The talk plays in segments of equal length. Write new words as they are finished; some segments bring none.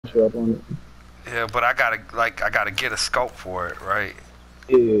you up on it. Yeah, but I gotta get a scope for it, right?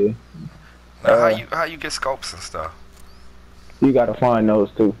 Yeah. Now, how you get scopes and stuff? You gotta find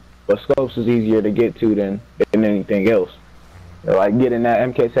those too. But scopes is easier to get to than anything else. Like getting that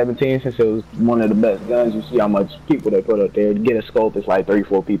MK17, since it was one of the best guns, you see how much people they put up there. To get a scope, it's like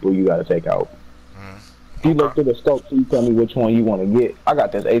 3-4 people you gotta take out. If you look through the scope, so you tell me which one you want to get. I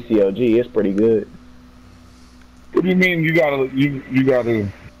got this ACLG. It's pretty good. What do you mean you gotta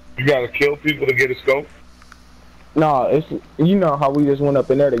kill people to get a scope? No, it's, you know how we just went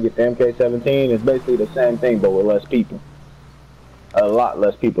up in there to get the MK17. It's basically the same thing, but with less people. A lot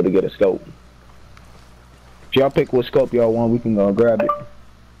less people to get a scope. If y'all pick what scope y'all want, we can go grab it.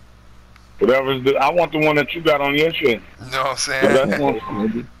 Whatever's I want the one that you got on your shit. You know what I'm saying? The best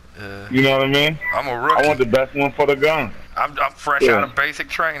one. You know what I mean? I'm a rookie. I want the best one for the gun. I'm fresh out of basic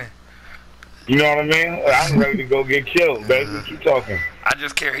training. You know what I mean? I'm ready to go get killed, baby. What you talking? I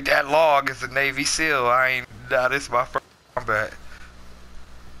just carried that log as a Navy SEAL. Nah, this is my first combat.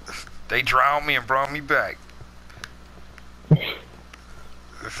 They drowned me and brought me back.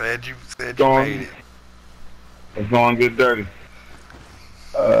 Said you made it. It's going to get dirty.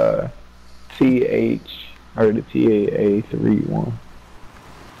 TH, or the TAA31.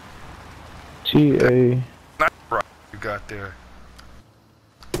 TA. You got there.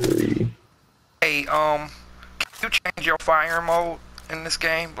 3. Hey, can you change your fire mode in this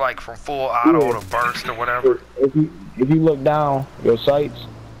game, like from full auto to burst or whatever? If you look down your sights,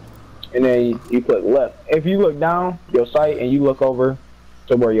 and then you click left. If you look down your sight and you look over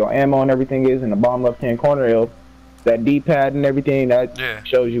to where your ammo and everything is in the bottom left-hand corner, that D-pad and everything, that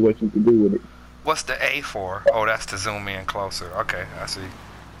shows you what you can do with it. What's the A for? Oh, that's to zoom in closer. Okay, I see.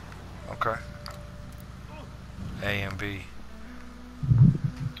 Okay. A and B.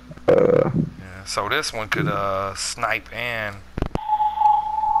 Yeah, so this one could snipe and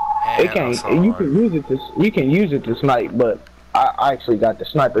it can. You can use it to snipe, but I actually got the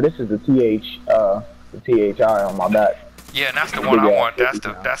sniper. This is the THI on my back. Yeah, and that's the one I want. That's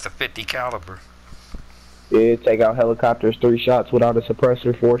the 50 caliber. Yeah, take out helicopters 3 shots without a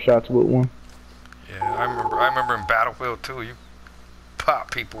suppressor, 4 shots with one. Yeah, I remember in Battlefield 2, you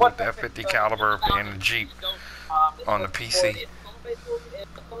pop people with that 50 caliber in the Jeep on the PC.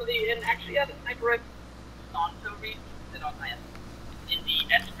 And actually, the sniper Santo region, in the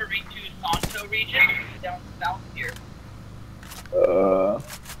Espiritu Santo region, down south here.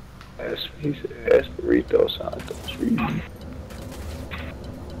 Espiritu Santo region.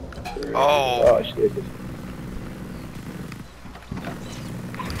 Oh shit.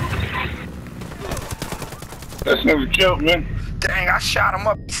 That's never killed, man. Dang, I shot him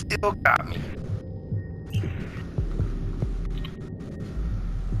up. He still got me.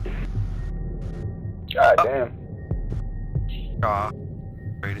 God damn.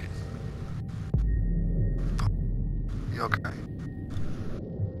 Rated. You okay?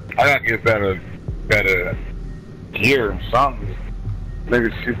 I gotta get better gear or something. Nigga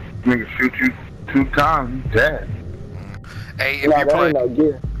shoot you 2 times, you dead. Hey, if you play, no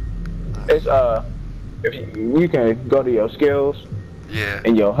gear. It's if you can go to your skills. Yeah.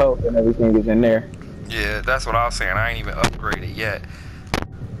 And your health and everything is in there. Yeah, that's what I was saying. I ain't even upgraded yet.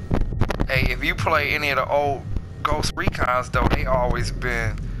 Hey, if you play any of the old Ghost Recons, though, they always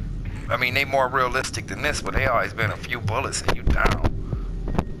been, I mean, they more realistic than this, but they always been a few bullets and you down.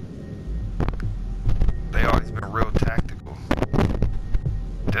 They always been real tactical.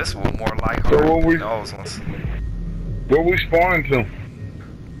 This one more lighthearted than those ones. Where we spawning to?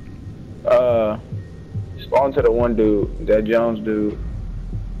 Spawn to the one dude, that Jones dude.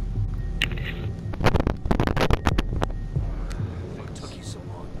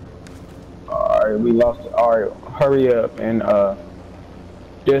 Alright, we lost it. Alright, hurry up and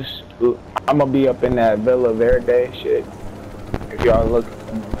just, I'm gonna be up in that Villa Verde shit. If y'all look at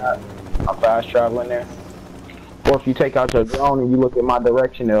the map, I'm fast traveling there. Or if you take out your drone and you look in my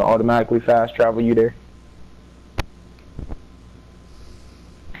direction, it'll automatically fast travel you there.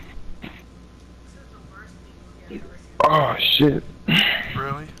 Oh shit.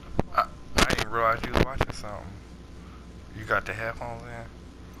 Really? I didn't realize you was watching something. You got the headphones in?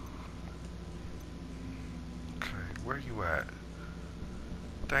 Okay, where you at?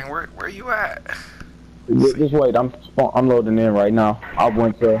 Dang, where you at? Just wait, I'm loading in right now. I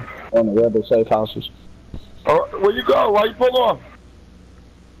went to one of the other safe houses. Oh, where you go? Why you pull off?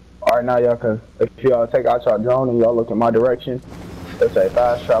 Alright, now y'all can, if y'all take out your drone and y'all look in my direction, let's say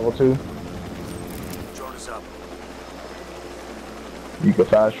fast travel too. Drone is up. You can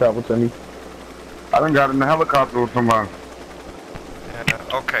fast travel to me. I done got in the helicopter with somebody. Yeah,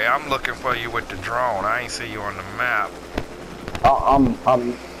 okay, I'm looking for you with the drone. I ain't see you on the map.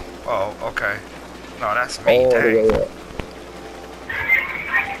 Oh, okay. No, that's me. All the Dang. way up.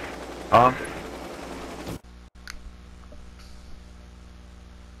 Huh?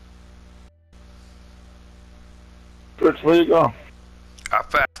 Rich, where you go? I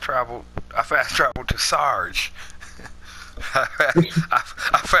fast traveled to Sarge. I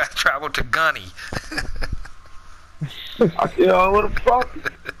fast traveled to Gunny. What the fuck?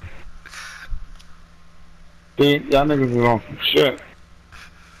 Dude, y'all niggas is on some shit.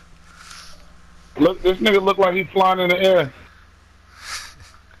 Look, this nigga look like he's flying in the air.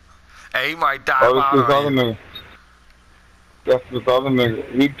 Hey, he might dive Oh, out this other on you. nigga. That's this other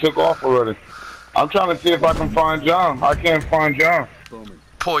nigga. He took off already. I'm trying to see if I can find John. I can't find John.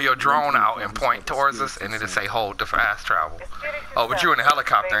 Pull your drone out and point towards us, and it'll say hold to fast travel. Oh, but you're in a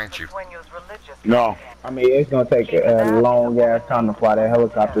helicopter, ain't you? No. I mean, it's gonna take a long ass time to fly that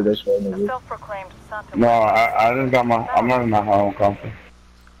helicopter this way, nigga. No, I didn't got my. I'm not in my home company.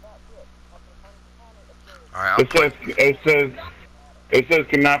 All right, It says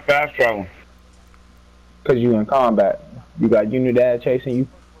cannot fast travel. Cause you in combat. You got Unidad chasing you.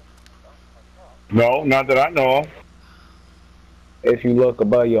 No, not that I know of. If you look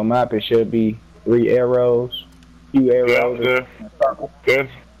above your map, it should be 3 arrows. Few arrows. Yeah,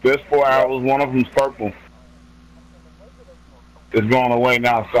 there's 4 arrows. One of them's purple. It's going away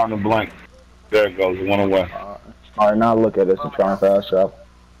now. It's starting to blink. There it goes. It went away. Alright, now look at us and try and fast travel.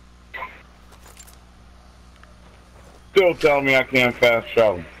 Still telling me I can't fast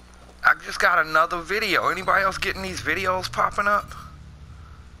travel. I just got another video. Anybody else getting these videos popping up?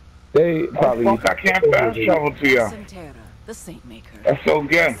 They probably. Fuck, I can't fast travel to you. The Saint Maker. That's so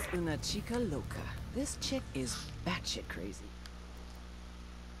good. Una chica loca. This chick is batshit crazy.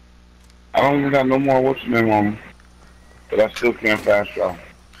 I don't even got no more what's your name on me. But I still can't fast travel.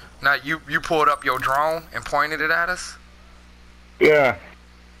 Now, you pulled up your drone and pointed it at us? Yeah.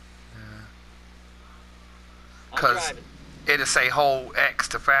 Because it'll say hold X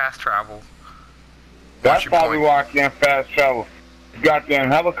to fast travel. That's probably why I can't fast travel.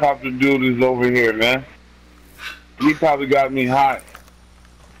 Goddamn helicopter dude is over here, man. He probably got me hot.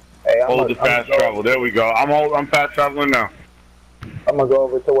 Hey, Hold the fast travel. There we go. I'm fast traveling now. I'm gonna go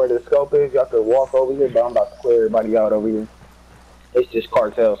over to where the scope is. Y'all can walk over here, but I'm about to clear everybody out over here. It's just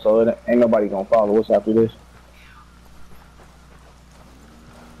cartel, so it ain't nobody gonna follow us after this.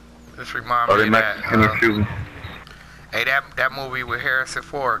 This reminds me of that. Hey, that movie with Harrison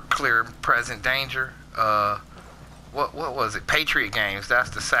Ford, Clear and Present Danger. What was it? Patriot Games. That's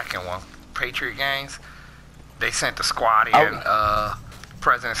the second one. Patriot Games. They sent the squad in.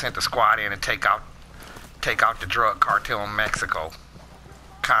 President sent the squad in and take out the drug cartel in Mexico.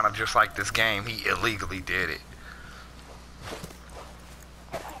 Kind of just like this game. He illegally did it.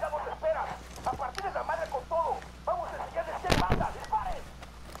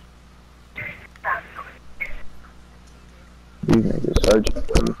 These niggas searching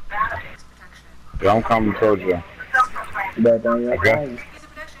for me. Yeah, I'm coming towards you. Back down your phone.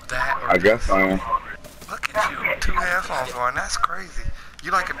 I guess I am. Look at you, 2 headphones on. That's crazy.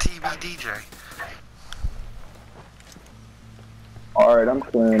 You like a TV DJ. Alright, I'm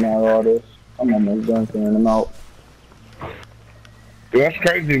clearing out all this. I'm almost done clearing them out. Dude, that's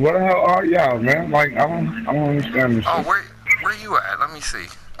crazy. What the hell are y'all, man? Like, I don't understand this Oh, shit. where you at? Let me see.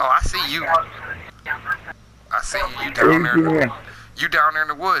 Oh, I see you. I see you. You down there. You down there in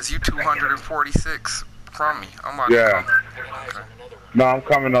the woods. You 246 from me. I'm about to come. Okay. No, I'm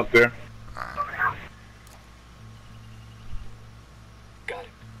coming up there.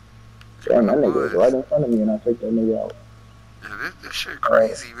 Damn, that nigga was right in front of me and I took that nigga out. Yeah, this shit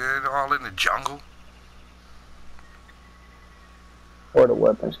crazy, man. All in the jungle. Where the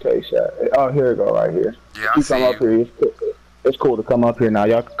weapons case at? Oh, here it go, right here. Yeah, I you see come up here. It's cool to come up here now.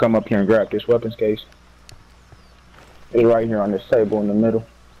 Y'all can come up here and grab this weapons case. It's right here on this table in the middle.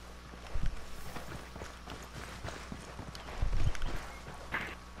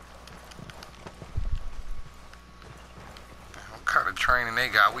 What kind of training they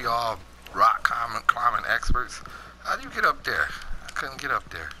got? We all rock climbing experts. How do you get up there? I couldn't get up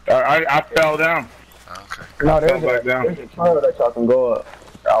there. I fell down. Okay. No, there's a trail that y'all can go up.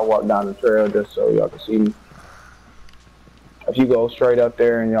 I'll walk down the trail just so y'all can see me. If you go straight up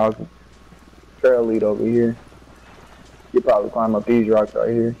there and y'all can trail lead over here, you probably climb up these rocks right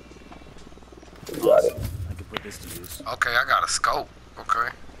here. You got it. I can put this to use. Okay, I got a scope. Okay.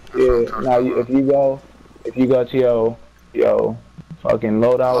 Yeah. Now, if you go to your fucking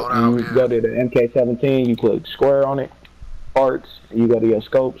loadout, and you go to the MK17, you click square on it, parts, and you go to your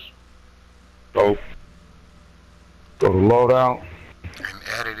scopes. So, go to loadout. And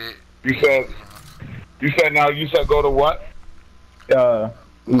edit it. You said go to what?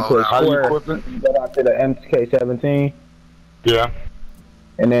 You click How you square, equipping? you go down to the MK17, Yeah.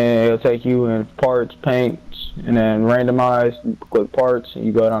 and then it'll take you in parts, paints, and then randomize. You click parts, and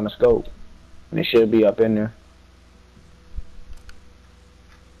you go down the scope, and it should be up in there.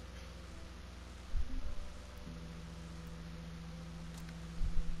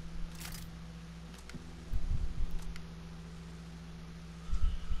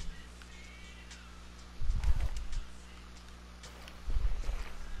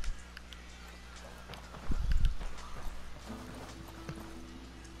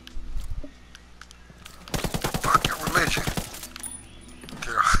 Fuck your religion.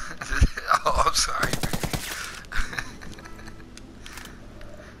 Girl. Oh, I'm sorry.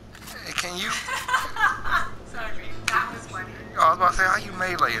 Hey, can you? Sorry, that was funny. I was about to say, how you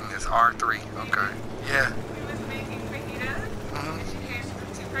melee in this R3? Okay. Yeah. We was making fajitas, and she came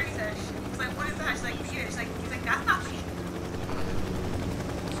to praise her. She's like, what is that? She's like, fajitas. She's like, he's like, that's not fajita.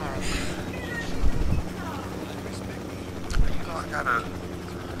 You know, I gotta.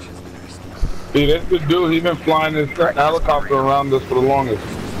 See, that's the dude. He's been flying this helicopter around us for the longest.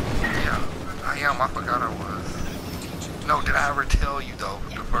 Yeah, I am. I forgot I was. No, did I ever tell you though?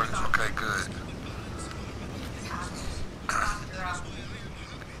 The first. Okay, good.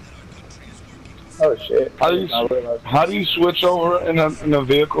 Oh shit! How do you switch over in a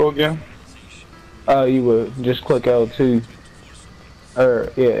vehicle again? You would just click L2,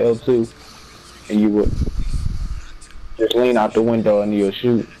 or yeah, L2, and you would just lean out the window and you'll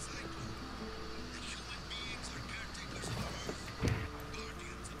shoot.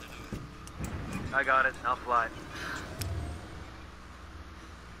 I got it. I'll fly.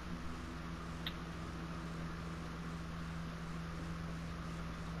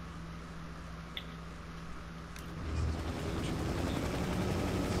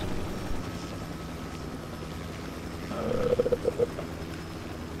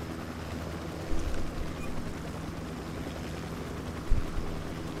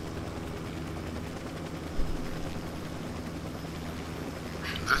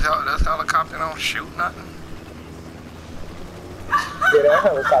 This helicopter don't shoot nothing? Yeah, that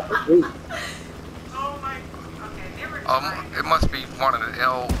helicopter shoot. Oh my, okay, they were It must be one of the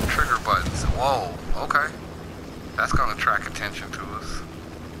L trigger buttons. Whoa, okay. That's gonna attract attention to us.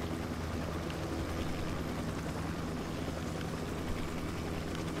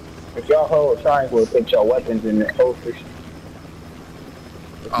 If y'all hold triangle, it puts your weapons in the holsters.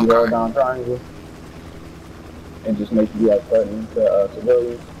 If you hold down triangle, it just makes you like threatening to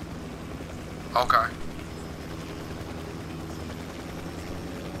civilians. Okay.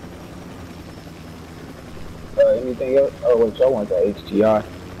 Anything else? Oh wait, y'all want the HTI?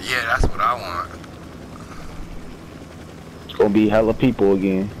 Yeah, that's what I want. It's gonna be hella people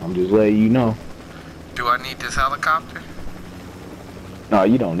again. I'm just letting you know. Do I need this helicopter? No,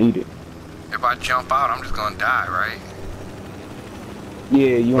 you don't need it. If I jump out, I'm just gonna die, right?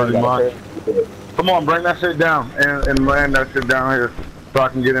 Yeah, you ain't got to. Come on, bring that shit down and land that shit down here so I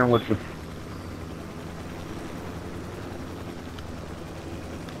can get in with you.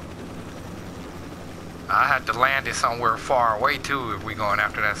 I had to land it somewhere far away too if we going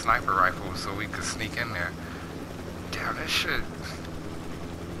after that sniper rifle so we could sneak in there. Damn, that shit.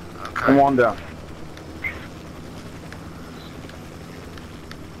 Okay. Come on down.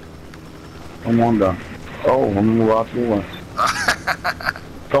 Come on down. Oh, let me move off you once.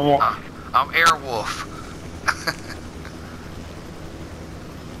 Come on. I'm Airwolf.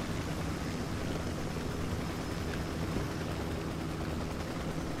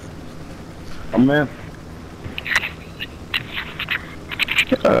 I'm in.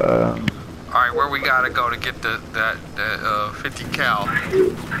 Alright, where we gotta go to get that 50 cal?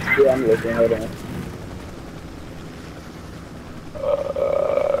 Yeah, I'm looking. Hold on.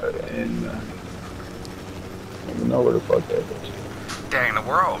 I don't know where the fuck that is. Dang,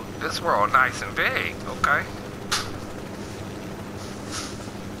 this world nice and big, okay?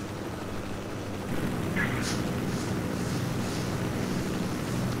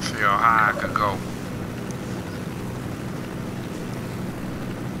 See how high I could go.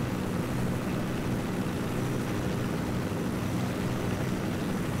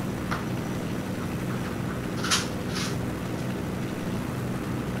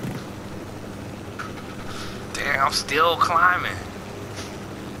 Dang, I'm still climbing.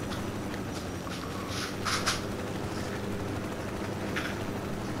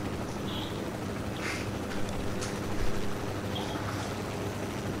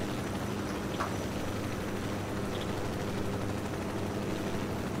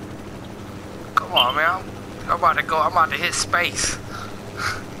 Come on, man. I'm about to hit space.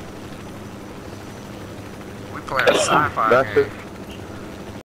 We playing a sci-fi game.